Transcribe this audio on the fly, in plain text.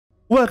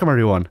Welcome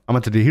everyone, I'm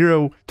Anthony the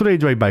Hero, today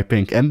joined by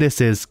Pink, and this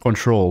is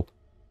Control.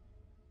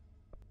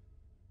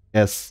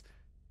 Yes.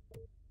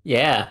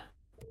 Yeah.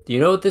 Do you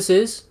know what this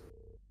is?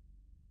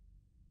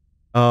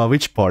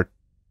 Which part?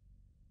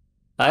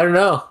 I don't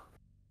know.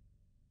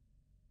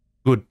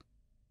 Good.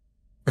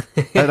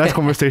 That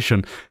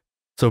conversation.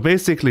 So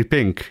basically,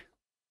 Pink,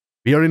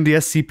 we are in the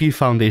SCP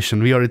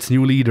Foundation, we are its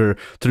new leader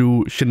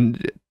through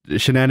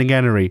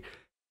shenaniganery.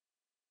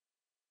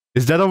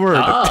 Is that a word?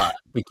 Ah,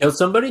 we killed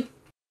somebody?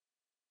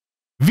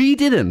 We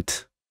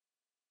didn't.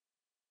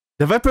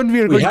 The weapon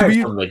we are going to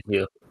be... somebody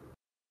too.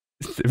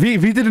 We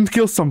didn't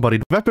kill somebody.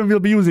 The weapon we'll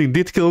be using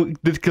did kill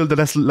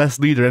the last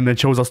leader and then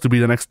chose us to be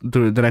the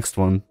next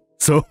one.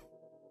 So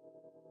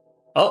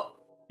Oh.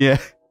 yeah.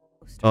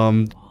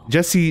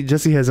 Jesse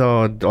has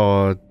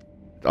an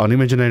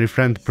imaginary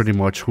friend pretty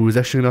much, who is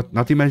actually not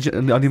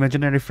an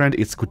imaginary friend,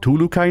 it's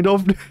Cthulhu kind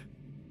of.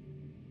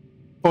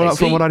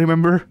 From what I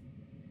remember.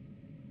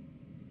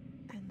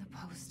 And the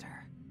poster.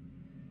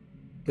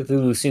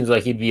 Cthulhu seems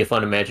like he'd be a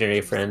fun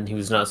imaginary friend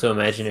who's not so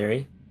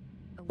imaginary.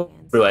 What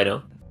do I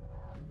know?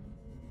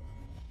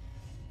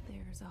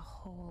 There's a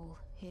hole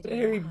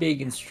Very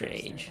big and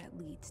strange. that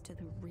leads to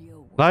the real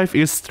world. Life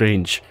is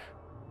strange.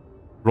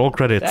 Roll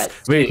credits.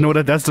 Wait, no,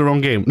 that's the wrong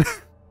game.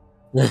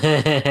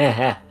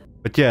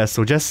 But yeah,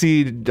 so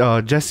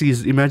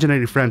Jesse's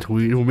imaginary friend,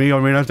 who may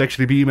or may not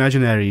actually be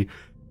imaginary,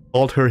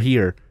 called her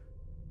here.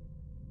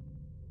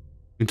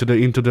 Into the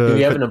Do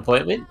we have an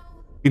appointment?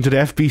 into the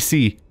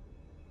FPC.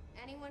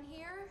 Anyone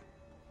here?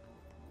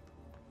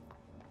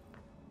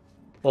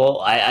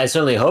 Well, I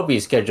certainly hope he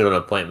scheduled an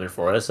appointment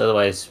for us,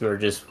 otherwise we're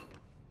just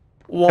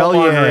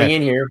wandering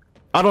in here.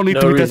 I don't need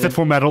to be tested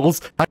for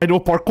medals. I know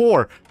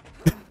parkour.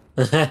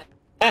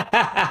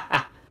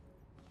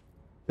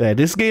 Yeah,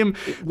 this game...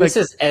 This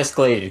has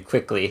escalated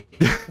quickly.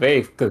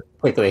 Very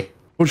quickly.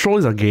 Control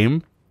is a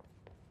game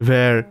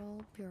where...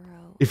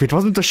 If it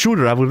wasn't a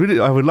shooter, I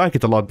would like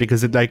it a lot,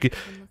 because it like...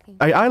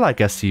 I like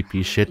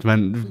SCP shit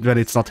when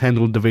it's not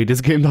handled the way this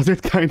game does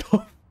it, kind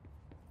of.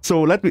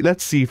 So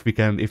let's see if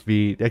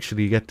we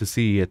actually get to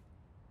see it.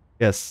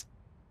 Yes.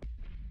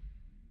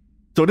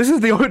 So this is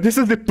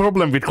the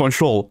problem with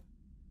Control.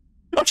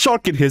 Not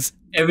shark in his,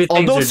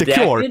 although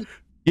secure.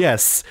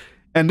 Yes.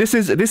 And this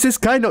is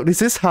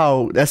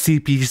how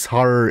SCP's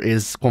horror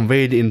is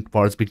conveyed in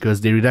parts, because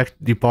they redact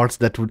the parts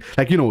that would,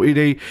 like, you know,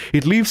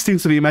 it leaves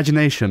things to the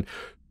imagination.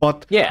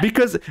 But yeah,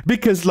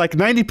 because like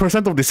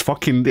 90% of this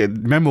fucking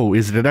memo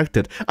is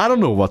redacted, I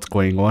don't know what's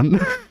going on.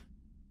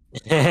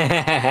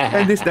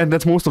 and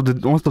that's most of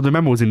the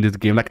memos in this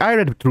game. Like, I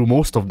read through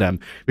most of them,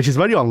 which is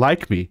very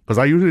unlike me, because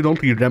I usually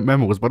don't read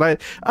memos. But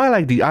I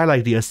like the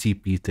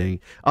SCP thing.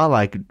 I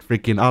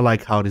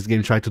like how this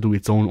game tried to do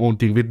its own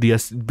thing with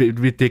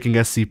taking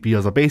SCP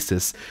as a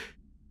basis.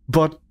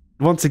 But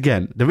once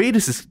again, the way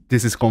this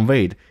is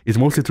conveyed is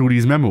mostly through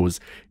these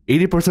memos,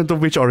 80%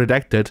 of which are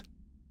redacted.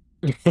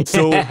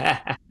 So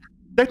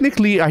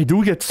technically, I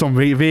do get some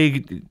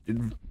vague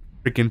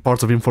freaking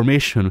parts of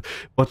information,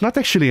 but not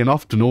actually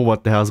enough to know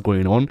what the hell's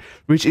going on,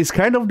 which is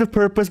kind of the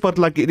purpose. But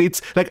like,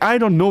 it's like I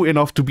don't know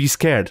enough to be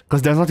scared,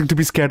 because there's nothing to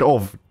be scared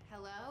of.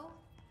 Hello?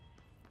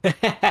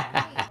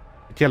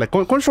 Yeah, like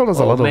Control does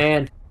a lot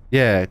of...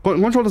 Yeah,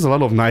 Control does a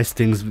lot of nice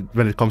things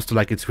when it comes to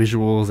like its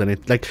visuals, and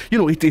it, like, you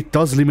know, it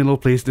does liminal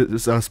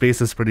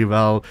spaces pretty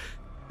well.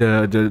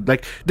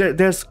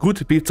 There's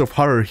good bits of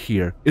horror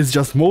here. It's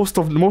just most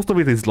of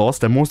it is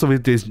lost, and most of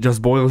it is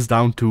just boils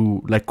down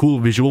to like cool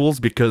visuals,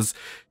 because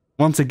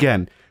once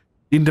again,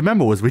 in the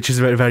memos, which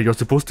is where you're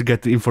supposed to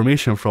get the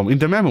information from, in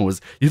the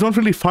memos you don't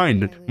really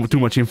find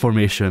too much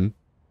information.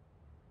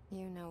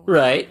 You know,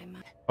 right.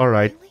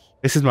 Alright,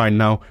 this is mine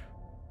now.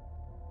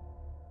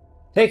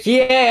 Heck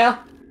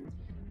yeah!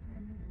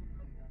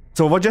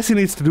 So what Jessie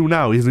needs to do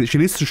now is she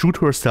needs to shoot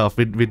herself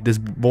with this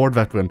board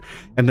weapon,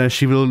 and then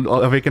she will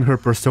awaken her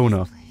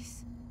persona.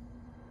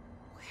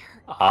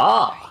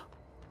 Ah.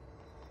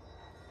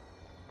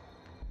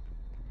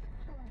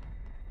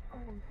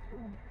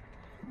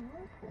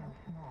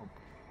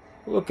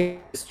 Look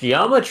at this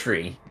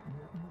geometry.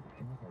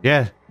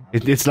 Yeah,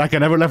 it's like I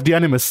never left the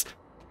Animus.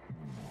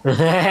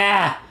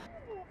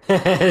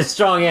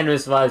 Strong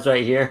Animus vibes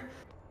right here.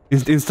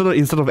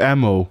 Instead of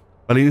ammo,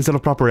 well, instead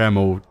of proper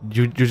ammo,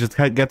 you just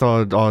get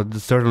a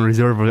certain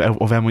reserve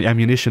of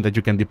ammunition that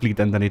you can deplete,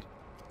 and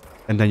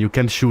then you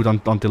can shoot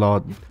until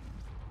a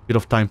bit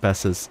of time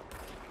passes.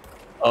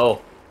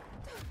 Oh,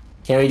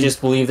 can we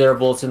just believe there are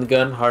bullets in the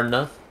gun hard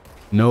enough?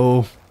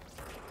 No.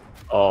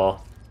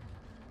 Oh.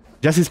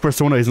 Jessie's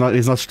persona is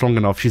not strong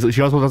enough.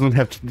 She also doesn't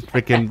have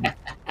freaking.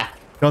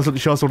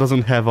 She also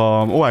doesn't have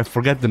oh, I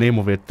forget the name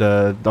of it.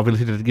 The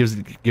ability that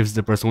gives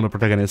the persona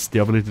protagonist the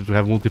ability to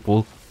have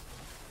multiple.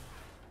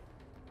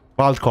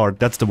 Wildcard,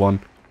 that's the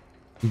one.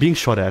 I'm being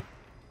shot at.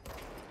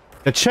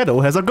 That Shadow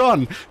has a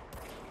gun!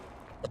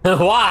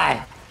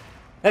 Why?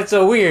 That's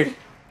so weird.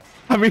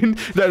 I mean,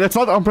 that's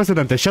not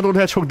unprecedented. Shadow the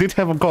Hedgehog did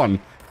have a gun.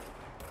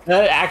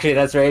 Actually,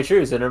 that's very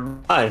true, so never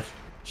mind.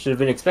 Should have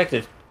been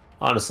expected,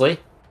 honestly.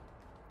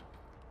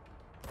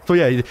 So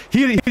yeah,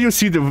 here you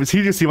see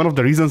one of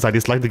the reasons I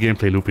dislike the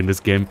gameplay loop in this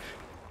game.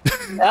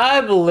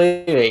 I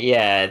believe it,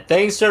 yeah.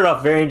 Things started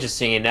off very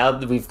interesting, and now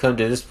that we've come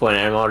to this point,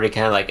 I'm already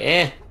kind of like,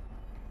 eh.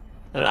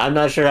 I'm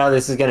not sure how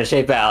this is going to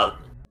shape out.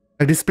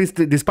 And despite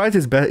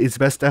its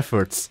best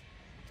efforts,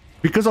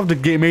 because of the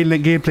main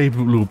gameplay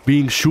loop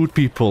being shoot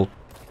people,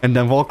 and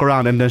then walk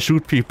around and then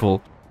shoot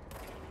people,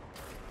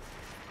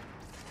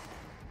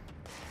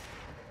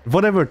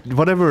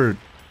 whatever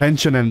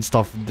tension and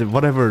stuff,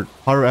 whatever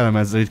horror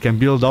elements it can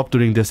build up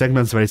during the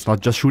segments where it's not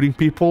just shooting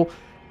people,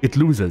 it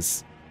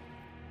loses.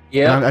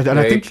 Yeah, and very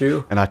I think,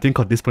 true. And I think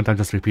at this point I'm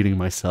just repeating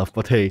myself,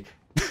 but hey.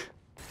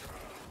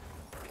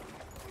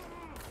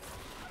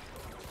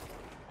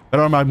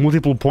 There are my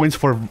multiple points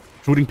for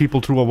shooting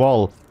people through a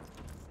wall.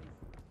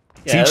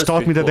 Yeah, Siege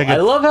taught me that cool. they get...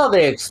 I love how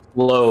they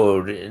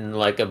explode in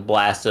like a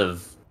blast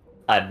of,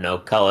 I don't know,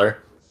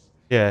 color.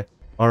 Yeah.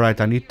 Alright,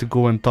 I need to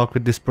go and talk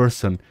with this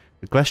person.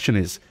 The question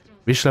is,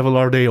 which level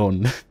are they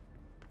on?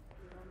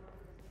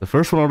 The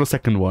first one or the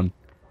second one?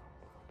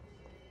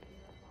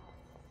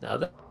 Now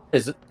that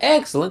is an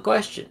excellent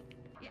question.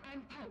 Yeah,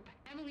 I'm Pope,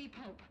 Emily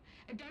Pope,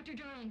 Dr.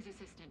 Darling's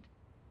assistant.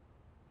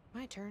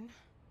 My turn.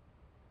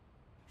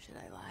 Should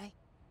I lie?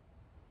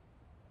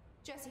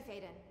 Jesse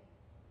Faden.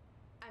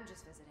 I'm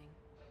just visiting.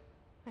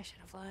 I should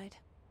have lied.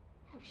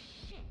 Oh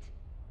shit!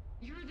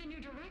 You're the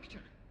new director.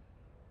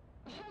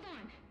 Hold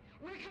on,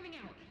 we're coming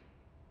out.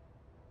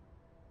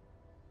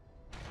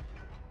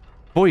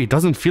 Boy, it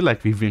doesn't feel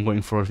like we've been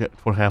going for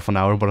half an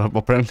hour, but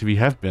apparently we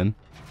have been.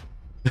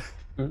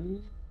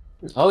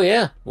 Oh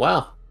yeah,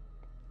 wow.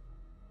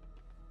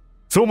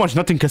 So much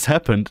nothing has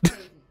happened.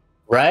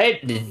 Right?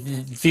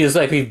 It feels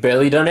like we've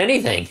barely done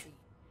anything.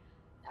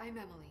 I'm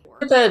Emily.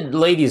 Look at that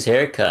lady's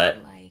haircut.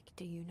 Like,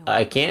 do you know?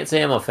 I can't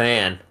say I'm a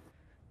fan.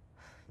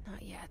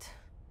 Not yet.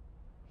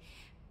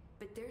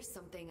 But there's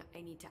something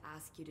I need to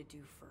ask you to do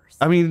first.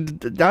 I mean,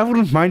 I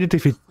wouldn't mind it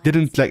if it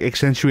didn't like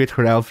accentuate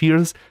her elf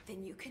ears.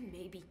 Then you can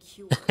maybe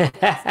cure what's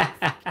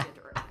infected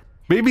her.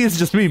 Maybe it's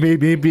just me.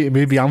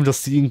 Maybe I'm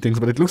just seeing things,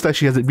 but it looks like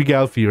she has big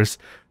elf ears.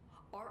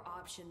 Our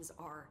options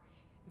are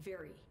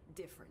very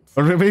different.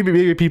 Or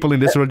maybe people in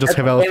this world just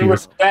have elf Maybe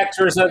ears. we're back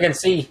to her so I can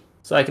see,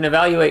 so I can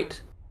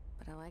evaluate.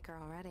 But I like her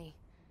already.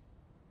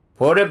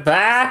 Put it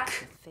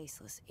back.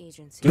 Faceless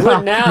agency. Do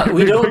it now.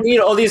 We don't need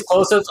all these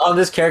close-ups on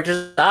this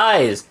character's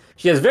eyes.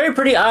 She has very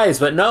pretty eyes,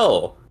 but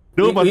no.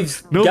 We've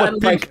gotten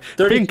Pink, like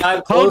 35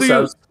 how do you,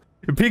 close-ups.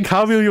 Pink,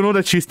 how will you know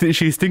that she's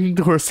thinking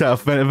to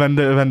herself when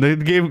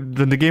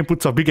the game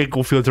puts a big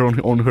echo filter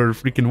on her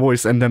freaking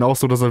voice and then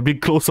also does a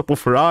big close-up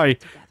of her eye?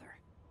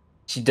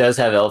 She does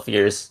have elf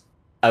ears.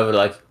 I would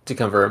like to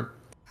confirm.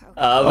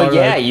 But Alright.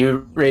 yeah,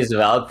 you raised a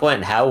valid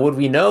point. How would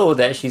we know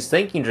that she's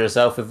thinking to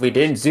herself if we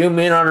didn't zoom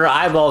in on her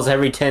eyeballs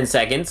every 10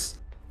 seconds?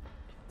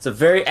 It's a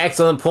very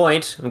excellent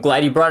point. I'm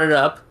glad you brought it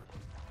up.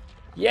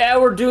 Yeah,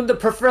 we're doing the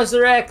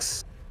Professor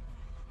X.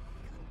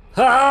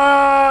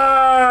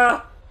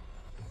 Ah!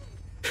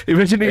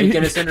 Imagine Are you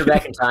gonna send her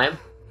back in time?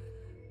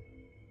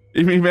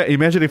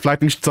 Imagine if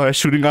lightning started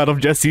shooting out of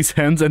Jessie's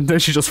hands and then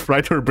she just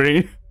fried her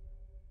brain.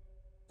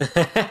 It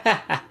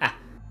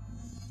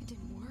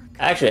didn't work.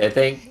 Actually, I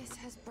think This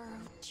has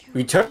burrowed.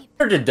 we turned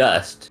her to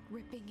dust.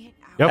 Ripping it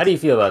out Yep. How do you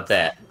feel about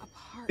that?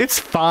 apart. It's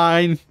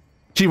fine.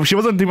 She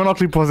wasn't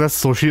demonically possessed,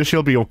 so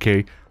she'll be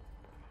okay.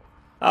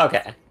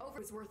 Okay. Over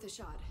was worth a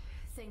shot.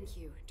 Thank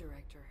you,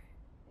 Director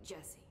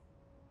Jesse.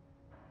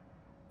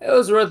 It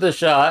was worth a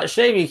shot.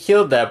 Shame you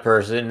killed that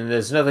person, and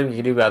there's nothing we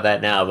can do about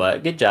that now,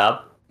 but good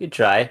job. Good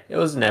try. It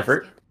was an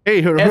effort.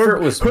 Hey, Effort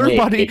was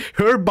made.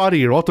 her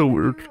body rot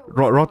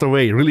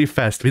away really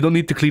fast. We don't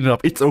need to clean it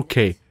up. It's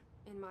okay.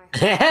 In my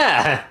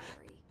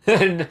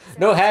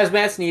No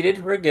hazmats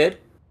needed. We're good.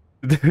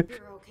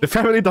 The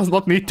family does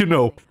not need to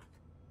know.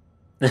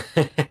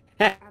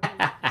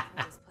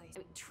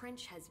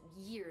 Trench has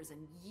years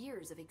and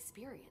years of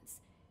experience.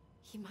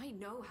 He might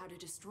know how to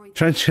destroy.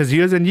 Trench has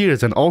years and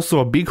years, and also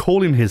a big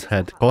hole in his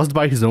head, caused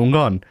by his own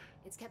gun.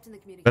 It's kept in the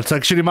communication. That's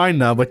actually mine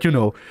now, but you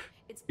know,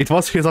 it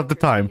was his at the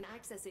time. You can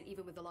access it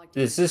even with the locked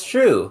This is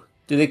true.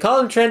 Do they call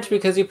him Trench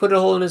because he put a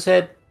hole in his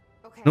head?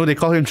 Okay. No, they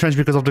call him Trench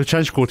because of the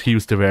trench coat he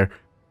used to wear.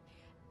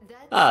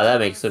 Ah, that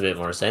makes a bit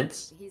more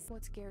sense.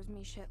 What scares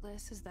me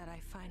shitless is that I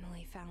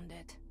finally found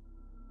it.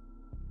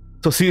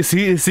 So see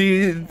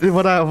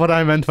what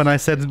I meant when I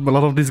said a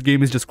lot of this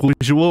game is just cool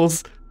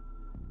visuals.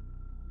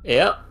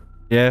 Yep.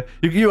 Yeah,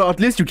 you at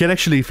least you can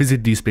actually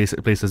visit these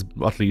places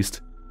at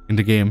least in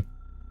the game.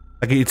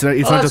 Like it's not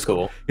that's just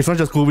cool. It's not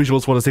just cool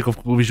visuals for the sake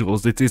of cool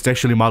visuals. It's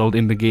actually modeled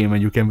in the game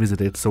and you can visit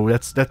it. So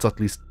that's at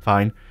least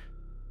fine.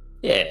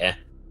 Yeah.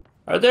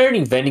 Are there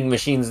any vending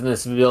machines in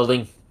this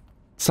building?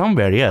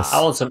 Somewhere, yes.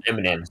 I want some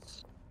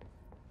M&Ms.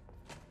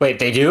 Wait,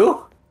 they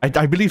do?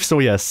 I believe so.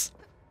 Yes.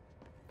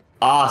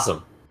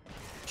 Awesome.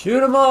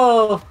 Shoot them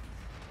all.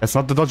 That's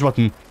not the dodge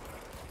button.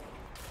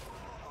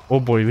 Oh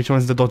boy, which one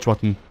is the dodge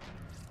button?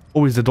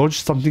 Oh, is the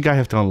dodge something I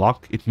have to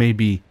unlock? It may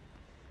be.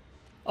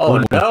 Oh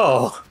Oh,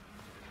 no.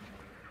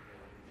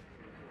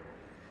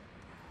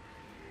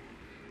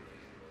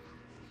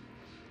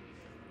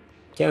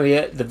 Can we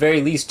at the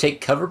very least take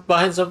cover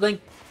behind something?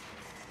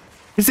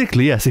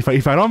 Physically, yes. If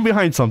I run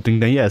behind something,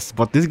 then yes.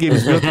 But this game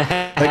is built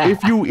like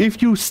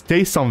if you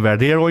stay somewhere,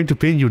 they are going to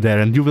pin you there,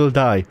 and you will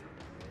die.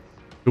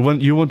 You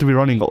want to be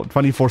running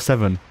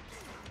 24/7.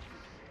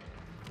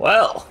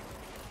 Well,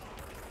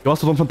 you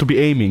also don't want to be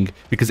aiming,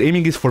 because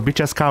aiming is for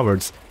bitch-ass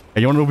cowards,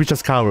 and you want to be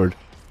bitch-ass coward.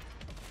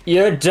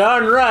 You're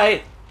darn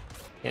right.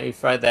 Yeah, you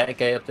fried that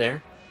guy up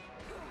there.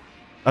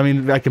 I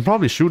mean, I can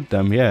probably shoot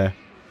them, yeah.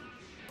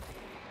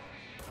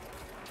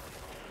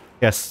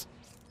 Yes.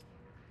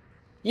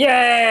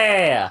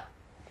 Yeah!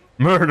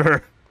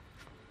 Murder!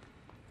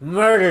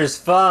 Murder's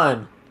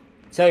fun.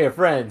 Tell your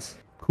friends.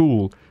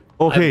 Cool.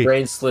 Okay. My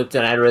brain slipped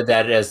and I read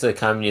that as the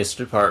Communist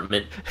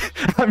Department.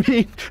 I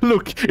mean,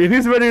 look, it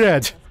is very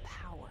red.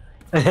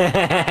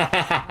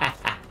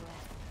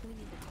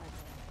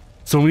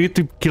 So we need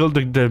to kill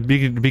the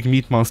big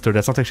meat monster.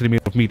 That's not actually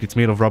made of meat, it's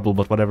made of rubble,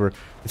 but whatever.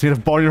 It's made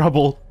of body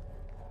rubble.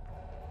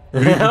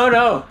 Oh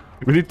no!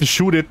 We need to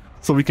shoot it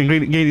so we can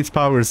gain its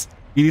powers.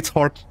 Eat its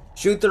heart.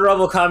 Shoot the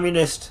rubble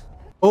communist.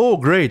 Oh,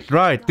 great,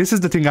 right. This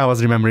is the thing I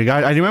was remembering.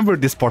 I remember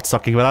this part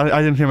sucking, but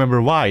I didn't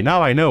remember why.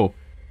 Now I know.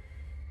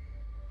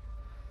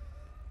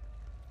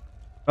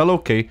 Well,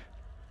 okay.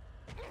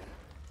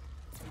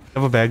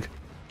 Have a bag.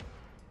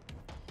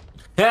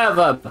 Have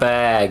a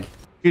bag.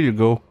 Here you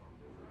go.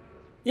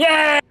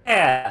 Yeah!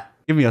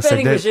 Give me a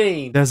Vending sec.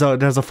 machine.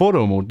 There's a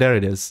photo mode. There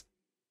it is.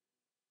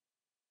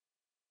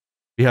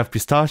 We have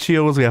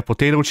pistachios, we have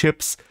potato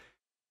chips,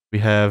 we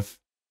have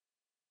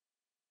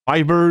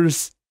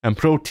fibers and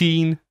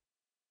protein.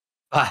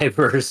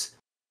 Fibers.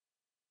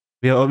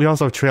 We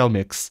also have trail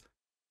mix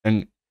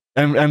and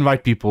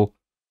white people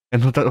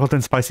and hot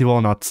and spicy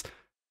walnuts.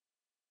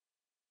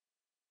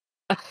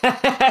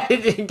 I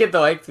didn't get the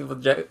white people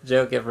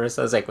joke at first.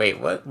 I was like, wait,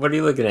 what? What are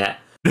you looking at?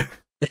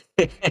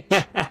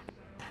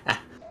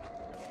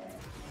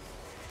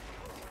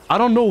 I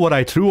don't know what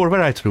I threw or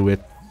where I threw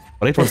it,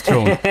 but it was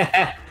thrown.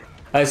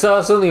 I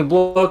saw something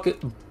blow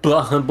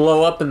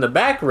up in the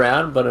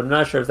background, but I'm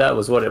not sure if that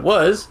was what it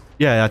was.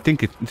 Yeah, I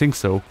think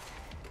so.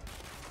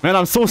 Man,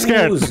 I'm so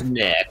scared. Who's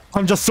next?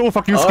 I'm just so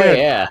fucking scared.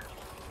 Oh yeah,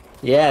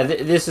 yeah.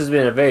 This has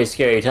been a very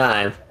scary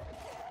time.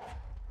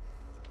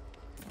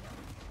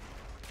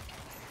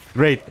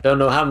 Great. I don't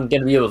know how I'm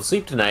gonna be able to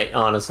sleep tonight,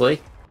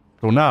 honestly.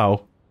 So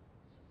now,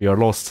 we are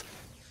lost.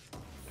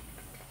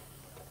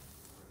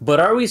 But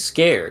are we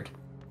scared?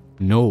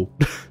 No.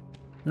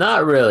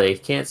 Not really.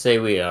 Can't say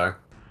we are.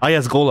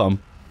 Yes, Golem.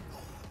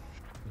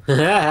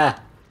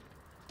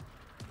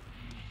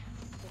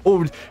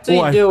 What's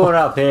he doing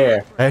up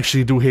here? I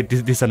actually do hate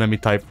this enemy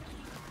type.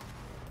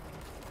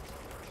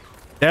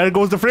 There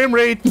goes the frame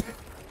rate!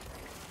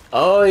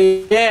 Oh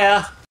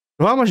yeah.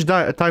 How much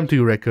time do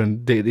you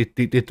reckon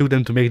it took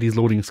them to make these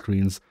loading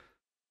screens?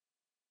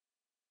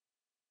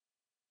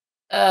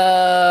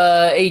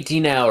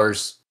 18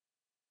 hours.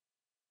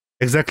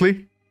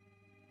 Exactly?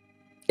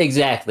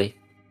 Exactly.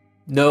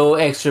 No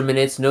extra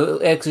minutes, no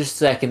extra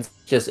seconds,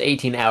 just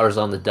 18 hours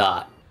on the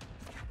dot.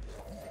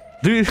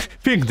 Do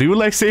you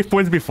like save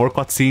points before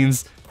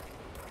cutscenes?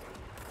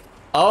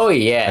 Oh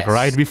yes. Like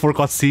right before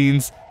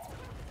cutscenes?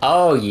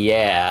 Oh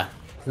yeah.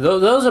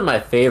 Those are my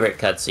favorite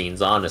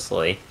cutscenes,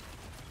 honestly.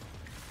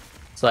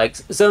 It's like,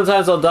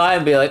 sometimes I'll die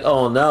and be like,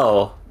 oh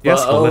no.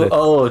 Yes,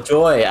 oh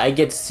joy, I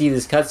get to see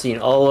this cutscene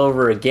all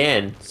over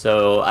again.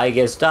 So I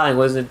guess dying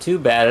wasn't too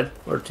bad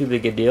or too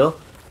big a deal.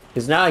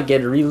 Because now I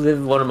get to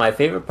relive one of my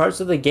favorite parts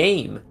of the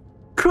game.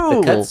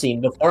 Cool! The cutscene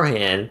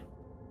beforehand.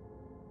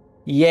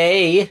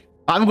 Yay!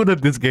 I'm good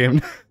at this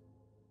game.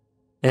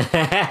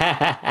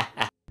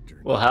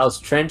 Well, how's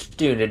Trench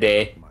doing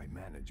today? My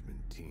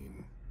management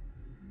team.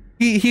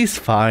 He's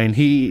fine.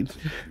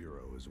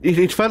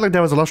 It felt like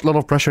there was a lot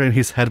of pressure in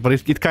his head, but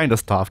it kind of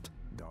stopped.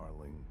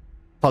 Darling.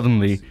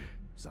 Suddenly.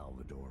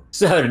 Salvador.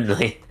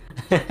 Suddenly.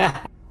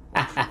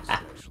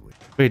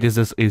 Wait, is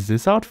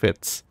this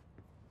outfits?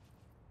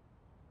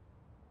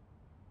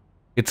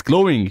 It's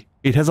glowing.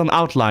 It has an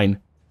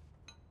outline.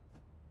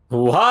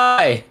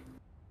 Why?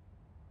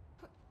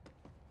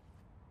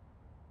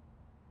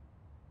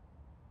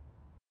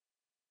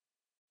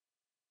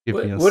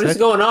 What is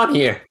going on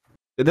here?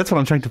 That's what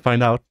I'm trying to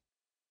find out.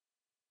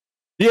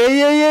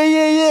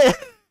 Yeah.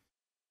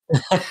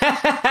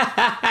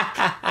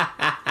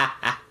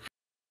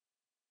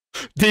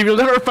 They will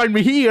never find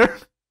me here.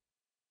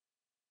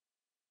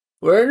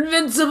 We're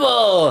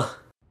invincible.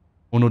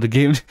 Oh no, the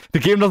game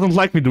doesn't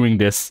like me doing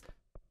this.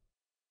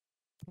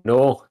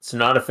 No, it's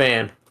not a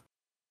fan.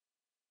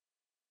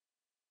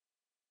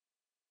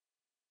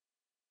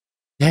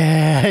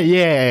 Yeah.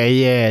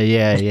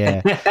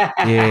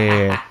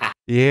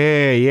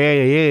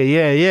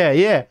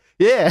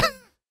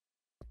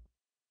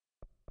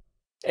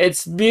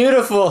 It's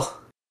beautiful.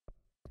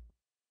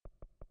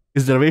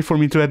 Is there a way for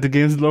me to add the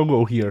game's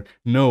logo here?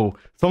 No.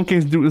 Some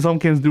games do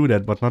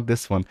that, but not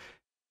this one.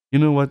 You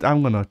know what?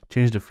 I'm gonna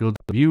change the field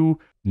of view.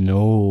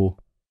 No.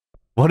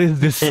 What is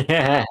this?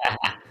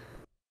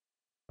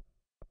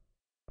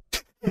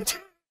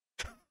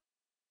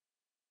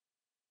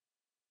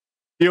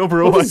 Yo,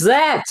 bro. What is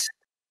that?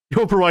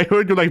 Yo, bro, I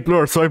heard you like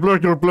blur, so I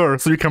blurred your blur,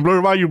 so you can blur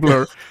while you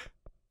blur.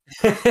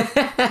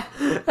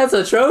 That's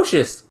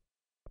atrocious.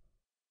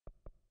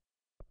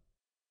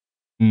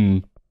 Hmm.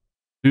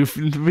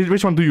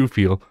 Which one do you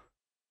feel?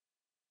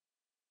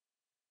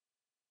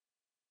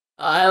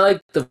 I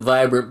like the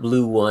vibrant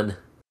blue one.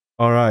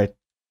 Alright.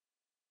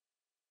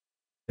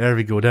 There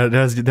we go.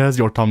 There's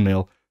your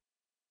thumbnail.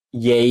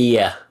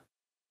 Yeah.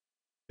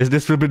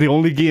 This will be the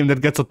only game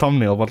that gets a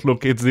thumbnail, but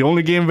look, it's the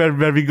only game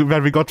where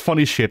we got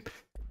funny shit.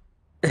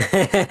 No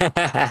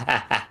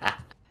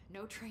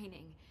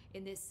training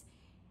in this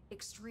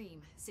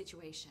extreme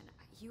situation.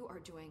 You are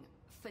doing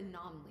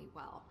phenomenally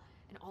well.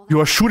 And all You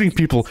are shooting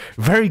people.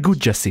 Very good,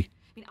 Jesse.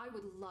 I mean, I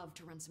would love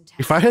to run some tests.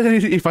 If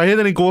I had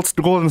any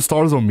golden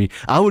stars on me,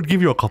 I would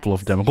give you a couple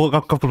of them.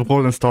 A couple of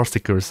golden star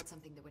stickers.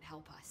 Something that would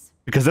help us.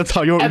 Because that's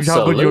how you're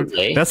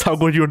Absolutely. that's how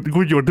good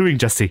you're doing,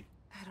 Jesse.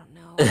 I don't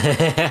know.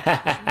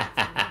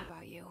 I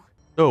about you.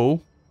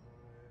 So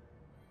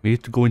we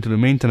need to go into the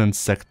maintenance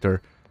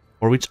sector,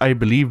 for which I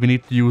believe we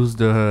need to use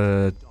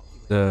the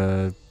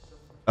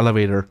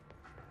elevator.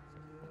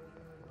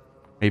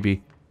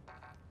 Maybe.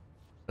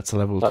 That's a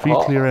level 3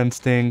 clearance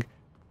thing.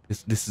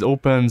 This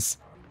opens.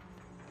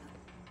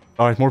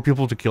 Alright, more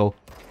people to kill.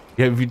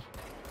 Yeah,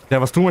 there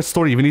was too much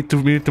story. We need to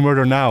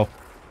murder now.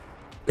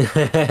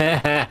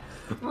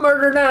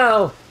 Murder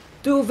now!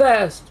 Too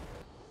fast!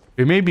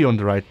 We may be on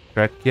the right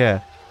track,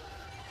 yeah.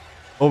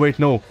 Oh wait,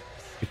 no.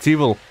 It's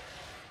evil.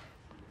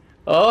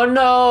 Oh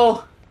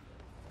no!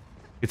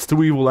 It's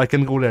too evil, I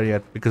can't go there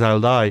yet, because I'll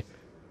die.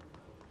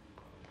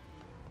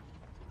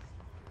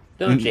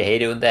 Don't you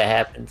hate it when that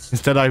happens?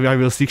 Instead, I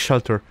will seek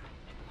shelter.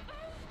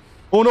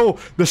 Oh no!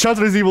 The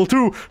shelter is evil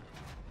too!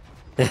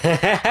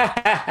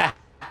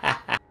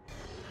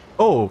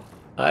 Oh!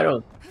 I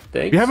don't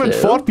think We haven't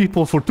so. fought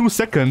people for 2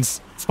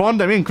 seconds. Spawn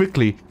them in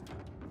quickly.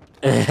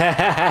 Don't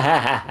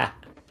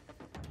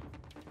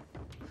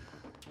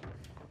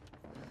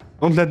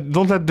let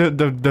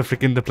the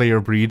freaking the player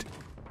breed.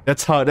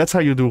 That's how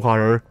you do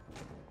horror.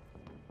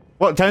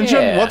 What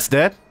tension? Yeah. What's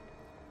that?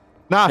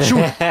 Nah,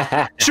 shoot!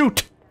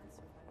 Shoot!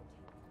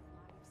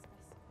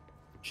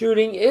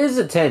 Shooting is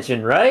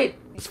attention, right?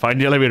 Let's find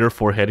the elevator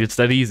forehead. It's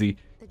that easy.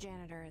 The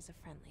janitor is a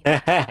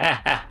friendly.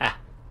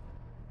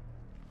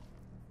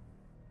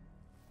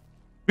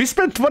 We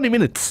spent 20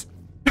 minutes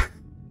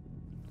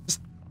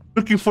just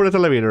looking for that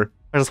elevator.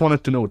 I just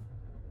wanted to know.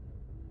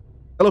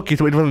 Look,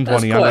 it wasn't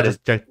That's 20. I quite just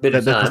a checked. bit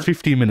of That was time.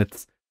 15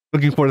 minutes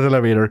looking for that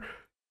elevator.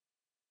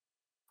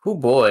 Oh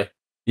boy.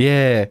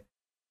 Yeah.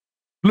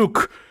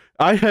 Look,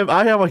 I have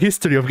a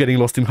history of getting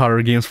lost in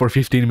horror games for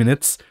 15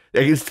 minutes.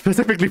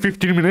 Specifically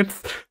 15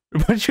 minutes.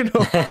 But you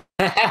know.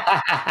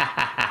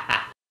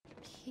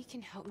 He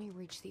can help me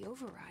reach the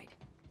override.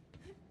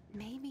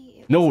 Maybe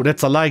it No, was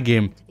that's a lie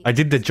game. I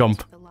did the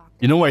jump.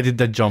 You know I did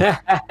that jump. Maybe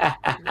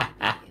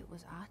it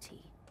was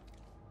Ahti.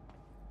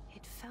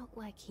 It felt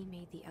like he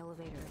made the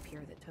elevator appear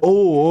that took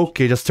Oh,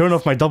 okay. Just turn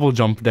off my double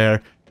jump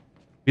there.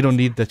 We don't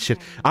need that shit.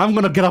 I'm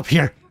gonna get up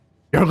here.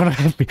 You're gonna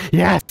help me.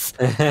 Yes.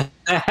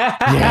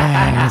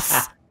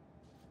 Yes.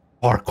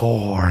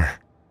 Parkour.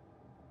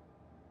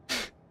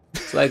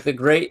 It's like the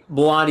great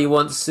Blondie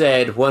once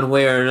said, one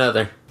way or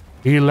another.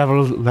 Fear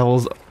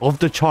levels off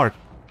the chart.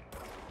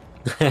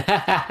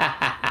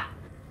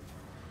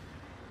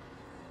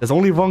 There's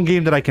only one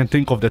game that I can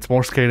think of that's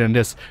more scary than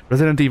this.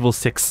 Resident Evil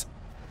 6.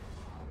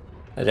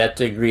 I'd have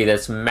to agree,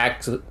 that's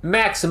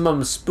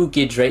maximum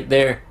spookage right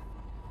there.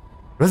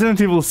 Resident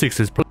Evil 6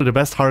 is probably the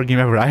best horror game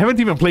ever. I haven't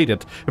even played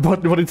it,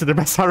 but it's the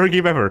best horror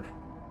game ever.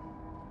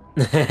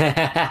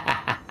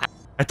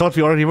 I thought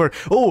we already were.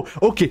 Oh,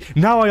 okay.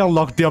 Now I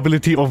unlocked the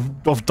ability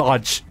of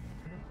dodge.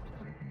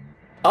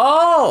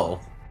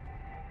 Oh!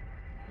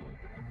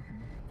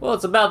 Well,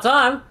 it's about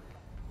time.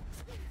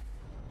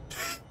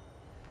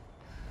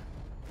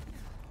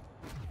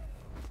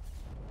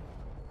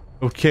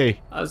 Okay.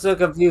 I'm so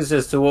confused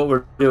as to what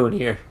we're doing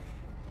here.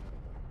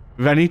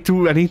 I need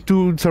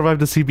to survive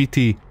the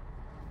CBT.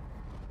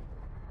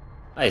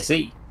 I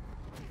see.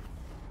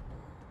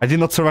 I did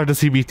not survive the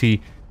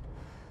CBT.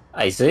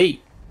 I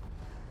see.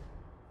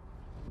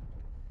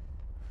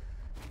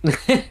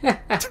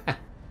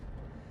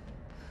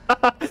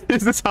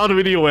 Is this how the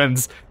video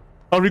ends?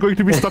 Are we going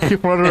to be stuck here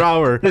for another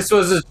hour? This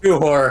was a true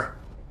horror.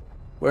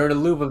 We're in a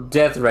loop of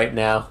death right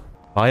now.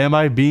 Why am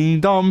I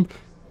being dumb?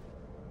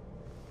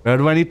 Where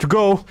do I need to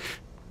go?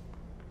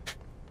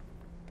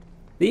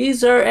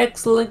 These are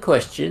excellent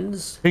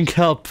questions. Think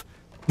help.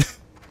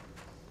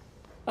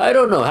 I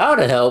don't know how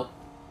to help.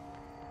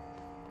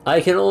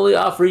 I can only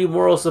offer you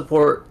moral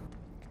support.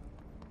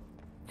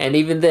 And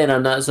even then,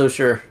 I'm not so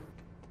sure.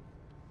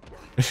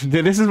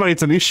 This is why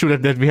it's an issue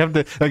that we have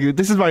the like.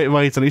 This is why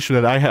it's an issue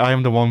that I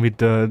am the one with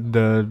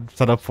the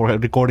setup for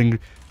recording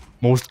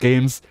most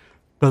games,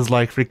 because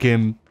like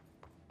freaking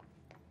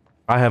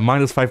I have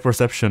 -5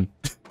 perception.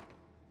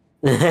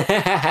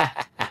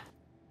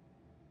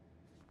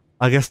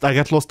 I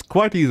get lost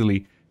quite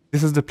easily.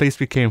 This is the place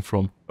we came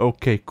from.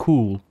 Okay,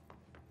 cool.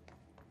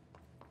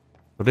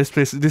 So this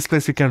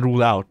place we can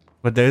rule out,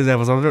 but there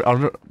was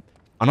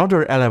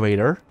another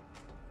elevator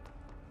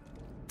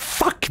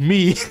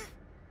me.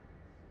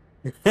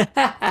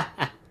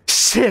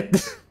 Shit.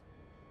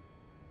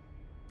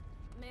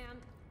 Ma'am,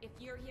 if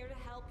you're here to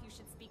help, you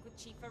should speak with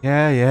Chief.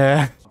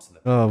 Yeah.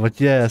 Oh, but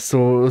yeah.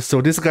 So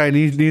this guy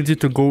needs you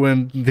to go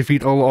and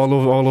defeat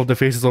all of the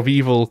faces of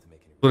evil,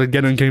 so that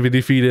Ganon can be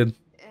defeated.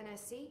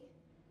 NSC?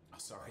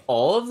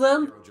 All of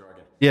them?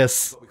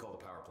 Yes.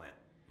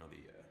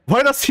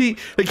 Why does he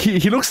like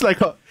he looks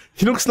like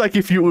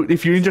if you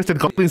injected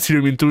goblin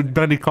serum into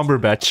Benedict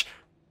Cumberbatch.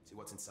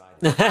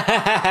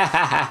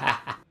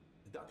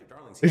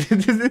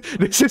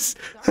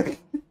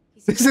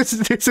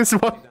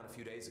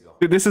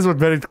 this is what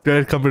Benedict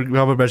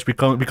Cumberbatch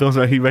becomes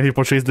when he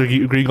portrays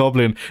the Green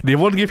Goblin. They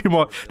won't give him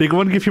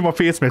a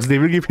face mask. They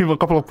will give him a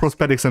couple of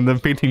prosthetics and then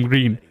paint him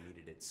green.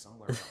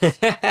 At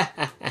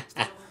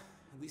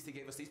least he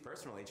gave us these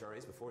personal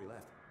HRAs before he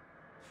left.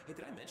 Hey,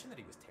 did I mention that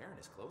he was tearing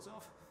his clothes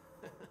off?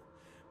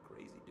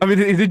 Crazy dude. I mean,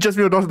 is it just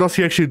me or does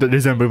he actually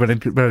resemble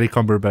Benedict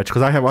Cumberbatch?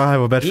 Because I have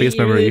a bad face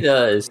memory. He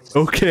does.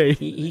 Okay.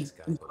 He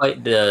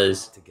quite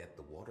does. To get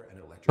the water and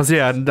electric. Because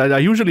yeah, I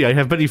usually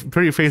have pretty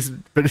face.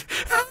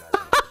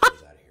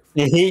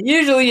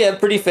 Usually, yeah,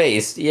 pretty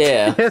faced.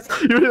 Yeah. Yes,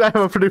 usually I have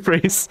a pretty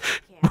face,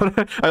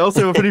 but I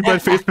also have a pretty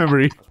bad face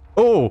memory.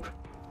 Oh.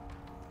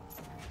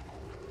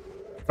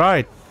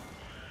 Right.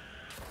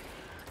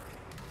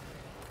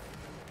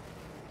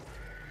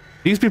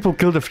 These people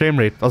kill the frame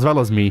rate as well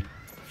as me.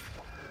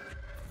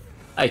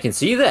 I can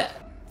see that.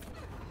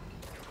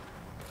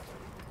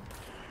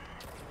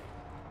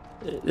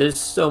 There's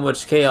so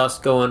much chaos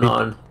going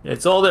on.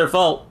 It's all their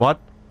fault. What?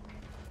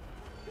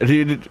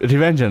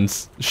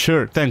 Revengeance.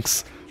 Sure,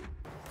 thanks.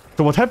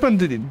 So what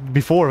happened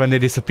before when they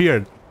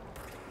disappeared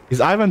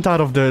is I went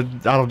out of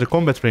the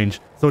combat range,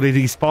 so they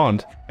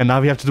respawned, and now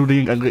we have to do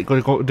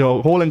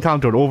the whole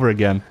encounter over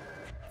again.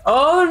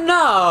 Oh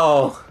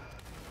no!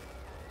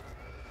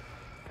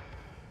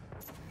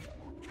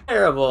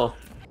 Terrible.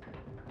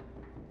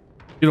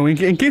 You know,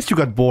 in case you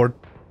got bored,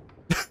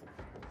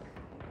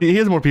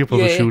 here's more people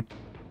to shoot.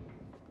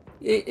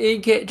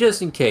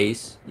 Just in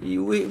case.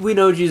 We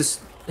know you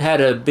just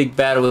had a big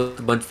battle with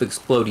a bunch of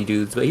explodey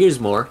dudes, but here's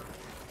more.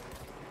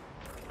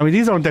 I mean,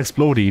 these aren't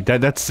explodey.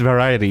 That's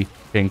variety,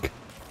 I think.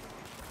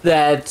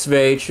 That's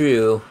very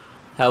true.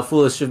 How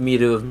foolish of me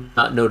to have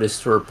not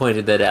noticed or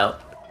pointed that out.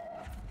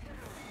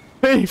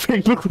 Hey,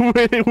 Fink, look who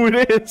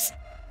it is!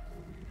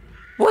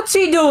 What's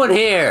he doing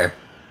here?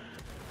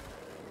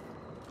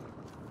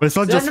 But it's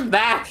not Send just... him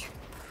back!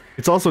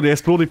 It's also the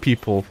exploded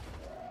people.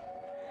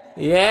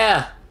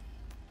 Yeah.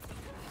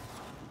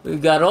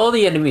 We've got all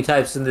the enemy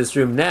types in this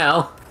room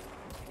now.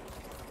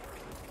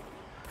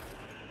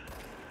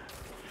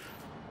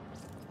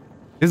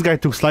 This guy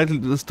took slightly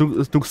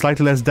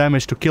less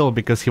damage to kill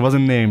because he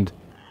wasn't named.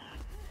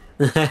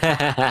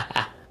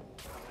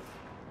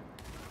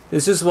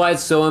 This is why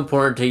it's so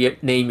important to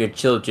name your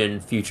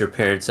children, future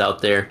parents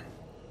out there.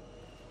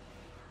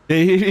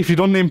 If you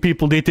don't name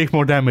people, they take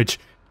more damage.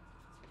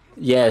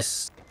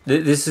 Yes.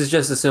 This is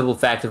just a simple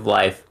fact of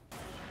life.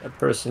 That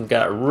person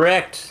got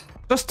wrecked.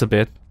 Just a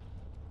bit.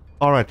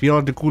 Alright, we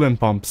are the coolant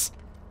pumps.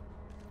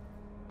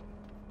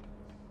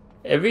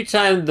 Every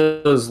time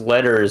those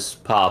letters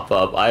pop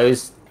up, I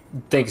always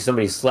think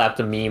somebody slapped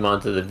a meme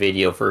onto the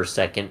video for a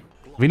second.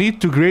 We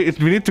need to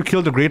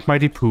kill the Great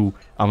Mighty Pooh.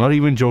 I'm not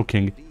even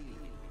joking.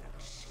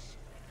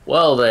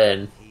 Well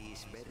then.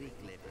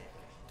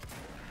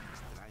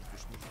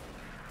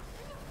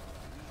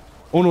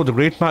 Oh no, the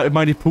Great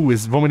Mighty Pooh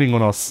is vomiting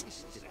on us.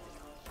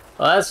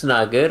 Well, that's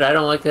not good. I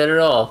don't like that at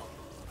all.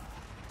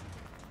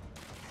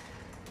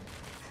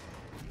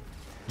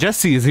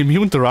 Jessie is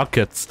immune to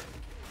rockets.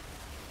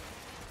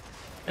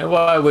 And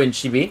why wouldn't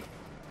she be?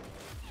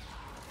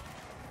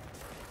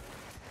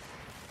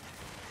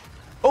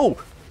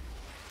 Oh!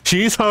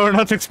 She's her,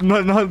 not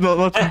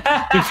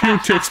immune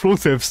to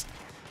explosives.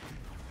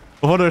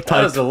 Of other That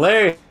type. was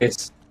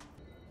hilarious.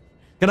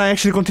 Can I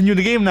actually continue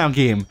the game now,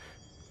 game?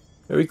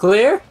 Are we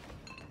clear?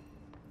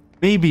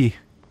 Maybe.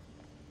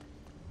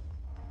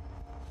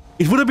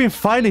 It would have been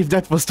fine if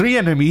that was 3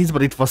 enemies,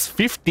 but it was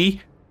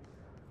 50.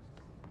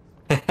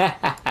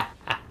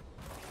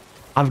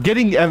 I'm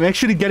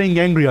actually getting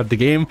angry at the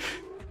game.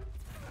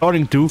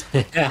 Starting to.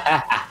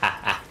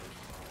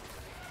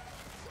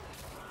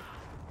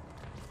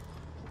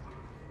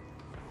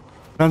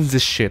 Runs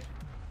this shit.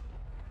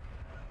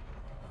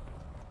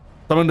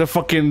 Summon the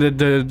fucking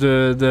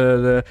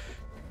the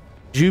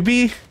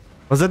Juby?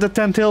 Was that the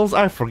 10 tails?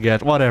 I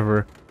forget.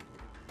 Whatever.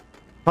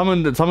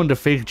 Summon the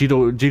fake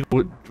Jigo.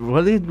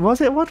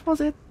 What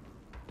was it?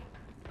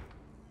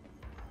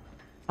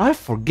 I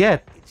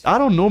forget. I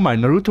don't know my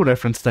Naruto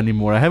references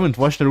anymore. I haven't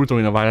watched Naruto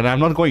in a while, and I'm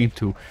not going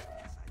to.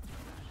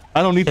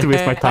 I don't need to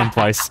waste my time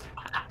twice.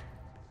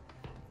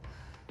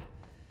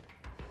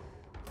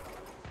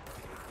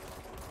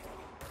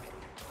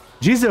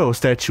 Jizo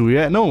statue,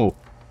 yeah? No.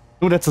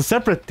 No, that's a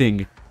separate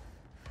thing.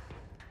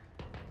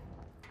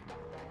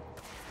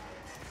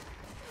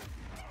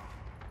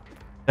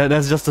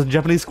 That's just a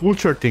Japanese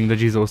culture thing, the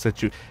Jizo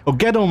statue. Oh,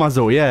 Gedo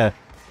Mazo, yeah.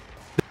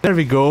 There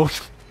we go.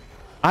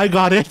 I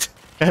got it.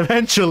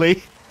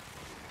 Eventually.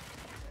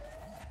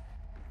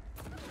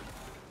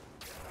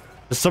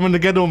 Just summon the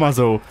Ghetto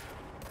Mazo.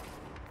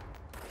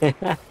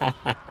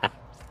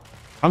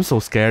 I'm so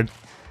scared.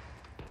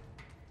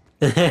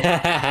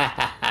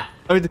 I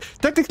mean,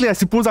 technically, I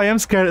suppose I am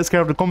scared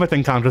of the combat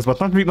encounters, but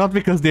not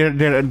because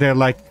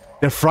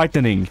they're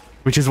frightening,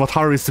 which is what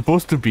horror is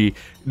supposed to be.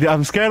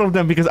 I'm scared of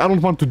them because I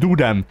don't want to do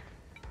them.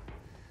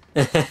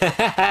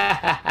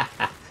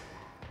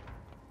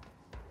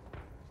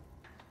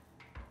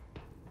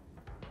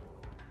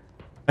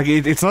 Like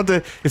it's not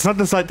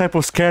the type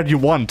of scared you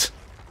want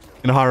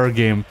in a horror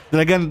game. Then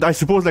again, I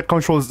suppose that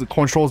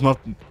controls not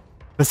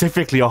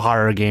specifically a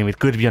horror game. It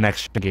could be an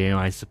action game,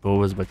 I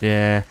suppose, but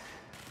yeah.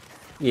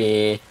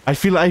 Yeah. I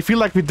feel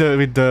like with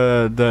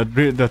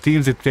the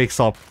themes it takes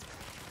up,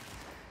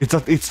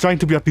 it's trying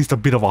to be at least a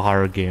bit of a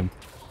horror game.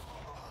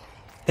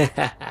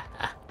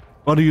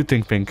 What do you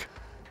think, Pink?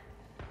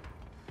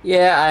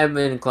 Yeah, I'm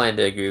inclined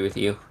to agree with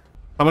you.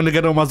 I'm gonna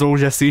get on my Mazo,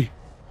 Jesse.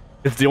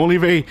 It's the only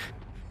way.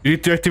 You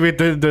need to activate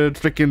the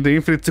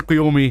infinite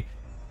Tsukuyomi so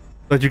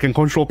that you can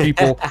control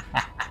people.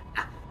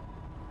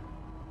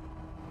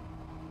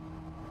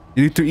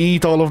 You need to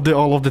eat all of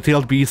the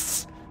tailed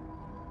beasts.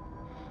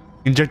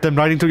 Inject them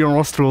right into your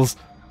nostrils.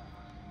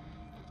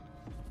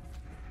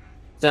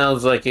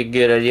 Sounds like a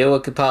good idea.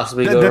 What could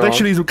possibly go wrong? That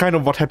actually is kind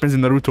of what happens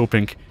in Naruto,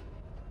 Pink.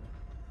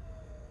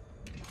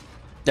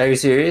 Are you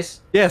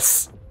serious?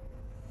 Yes.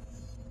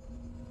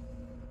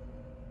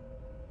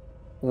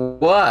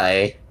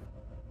 Why?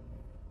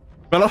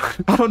 Well,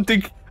 I don't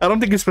think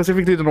it's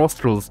specifically the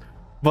nostrils,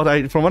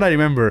 but from what I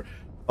remember,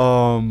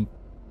 Madara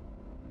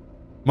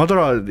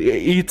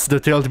eats the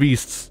tailed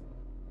beasts,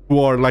 who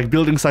are like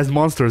building-sized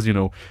monsters. You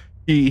know,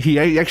 he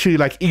actually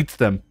like eats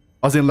them,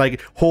 as in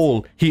like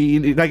whole.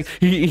 He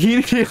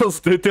kills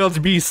the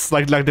tailed beasts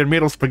like they're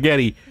made of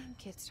spaghetti.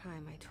 It's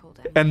time I told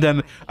him. And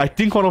then I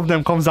think one of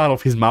them comes out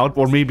of his mouth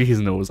or maybe his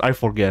nose. I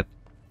forget.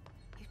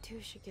 You two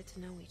should get to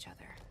know each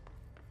other.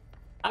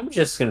 I'm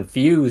just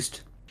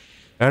confused.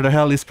 Where the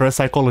hell is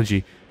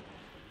parapsychology?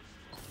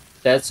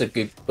 That's a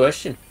good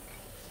question.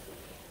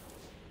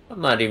 I'm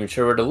not even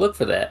sure where to look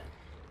for that.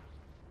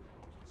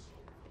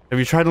 Have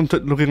you tried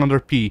looking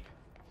under P?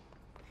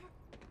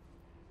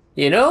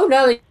 You know,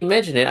 now that you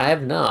mention it, I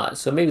have not.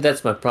 So maybe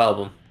that's my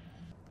problem.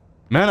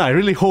 Man, I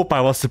really hope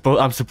I'm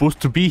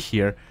supposed to be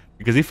here,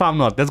 because if I'm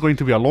not, that's going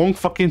to be a long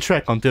fucking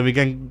trek until we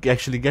can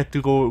actually get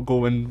to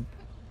go and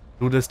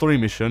do the story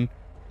mission.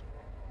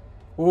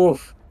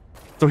 Oof.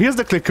 So here's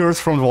the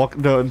clickers from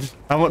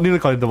I won't need to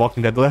call it the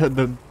Walking Dead,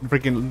 the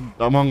freaking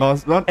Among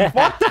Us. What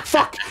the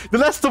fuck? The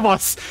Last of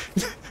Us.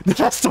 The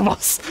Last of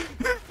Us.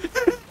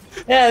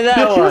 Yeah,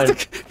 that one.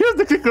 Here's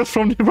the clickers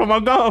from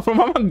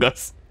Among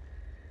Us.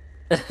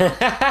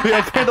 They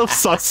are kind of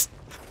sus.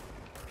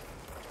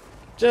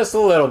 Just a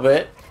little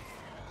bit.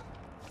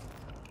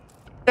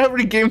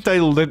 Every game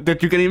title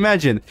that you can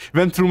imagine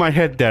went through my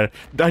head there.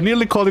 I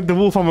nearly called it The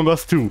Wolf Among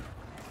Us 2.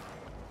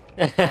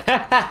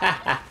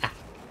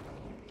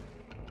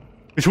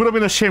 Which would have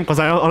been a shame, because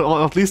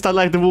at least I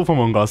like The Wolf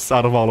Among Us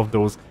out of all of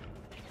those.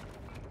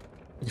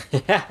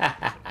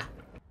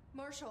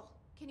 Marshall,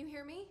 can you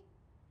hear me?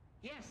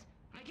 Yes,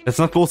 I can. That's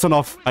not close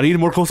enough. I need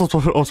more close-ups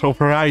of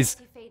her eyes.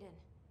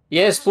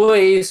 Yes,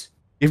 please.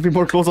 Give me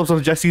more close-ups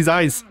of Jesse's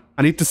eyes.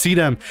 I need to see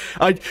them.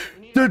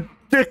 The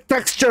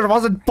texture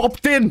wasn't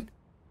popped in.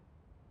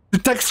 The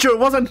texture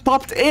wasn't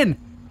popped in.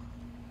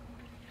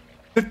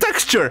 The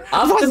texture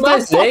was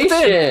not popped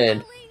in.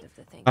 Optimization.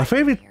 My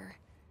favorite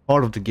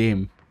part of the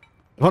game.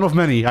 One of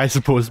many, I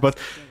suppose, but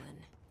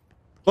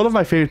one of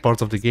my favorite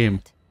parts of the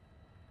game.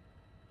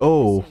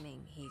 Oh,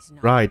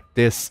 right,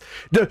 this.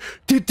 It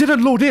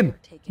didn't load in.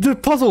 The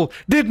puzzle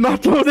did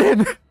not load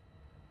in.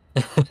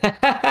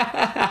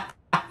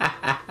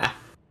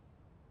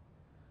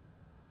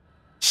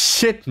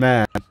 Shit,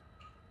 man.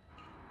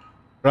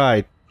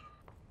 Right.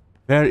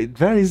 Where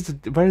is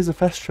the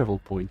fast travel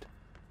point?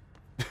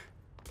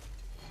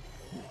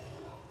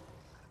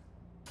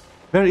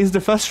 Where is the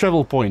fast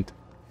travel point?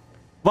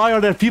 Why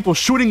are there people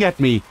shooting at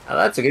me? Oh,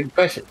 that's a good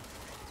question.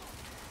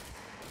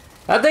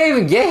 How'd they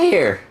even get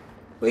here?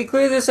 We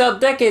cleared this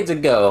out decades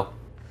ago.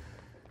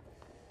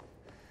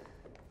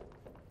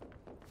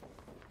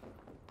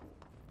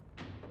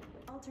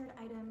 Altered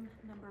item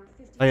number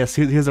 50. Oh yes,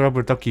 here's a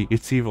rubber ducky.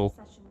 It's evil.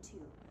 Session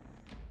 2.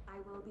 I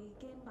will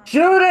begin by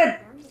Shoot it!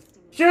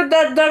 Shoot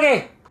that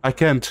ducky! I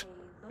can't.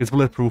 It's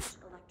bulletproof.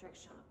 electric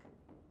shock.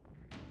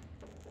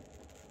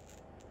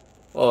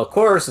 Well, of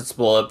course it's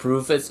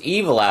bulletproof. It's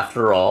evil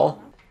after all.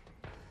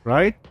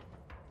 Right?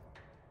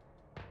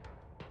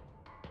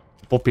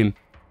 Pop in.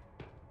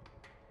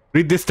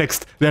 Read this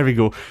text. There we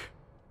go.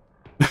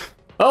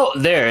 Oh,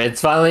 there,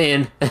 it's finally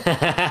in.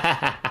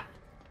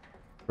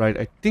 Right,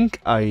 I think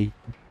I...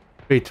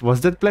 Wait, was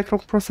that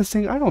BlackRock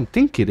processing? I don't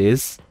think it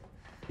is.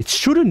 It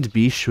shouldn't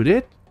be, should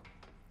it?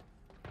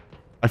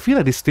 I feel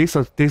like this takes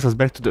us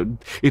back to the...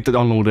 It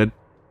unloaded.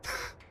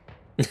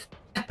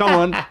 Come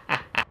on.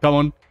 Come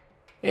on.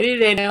 Any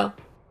day now.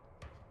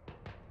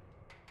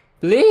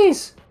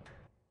 Please.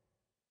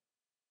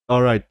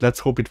 Alright, let's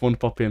hope it won't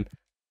pop in.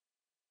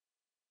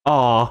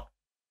 Ah.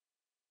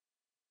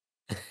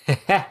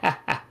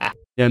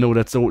 Yeah, no,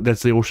 that's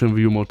the Ocean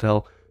View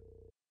Motel.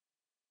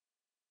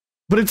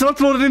 But it's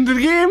not loaded into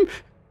the game.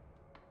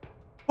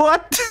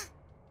 What?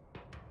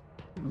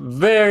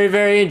 Very,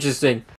 very interesting.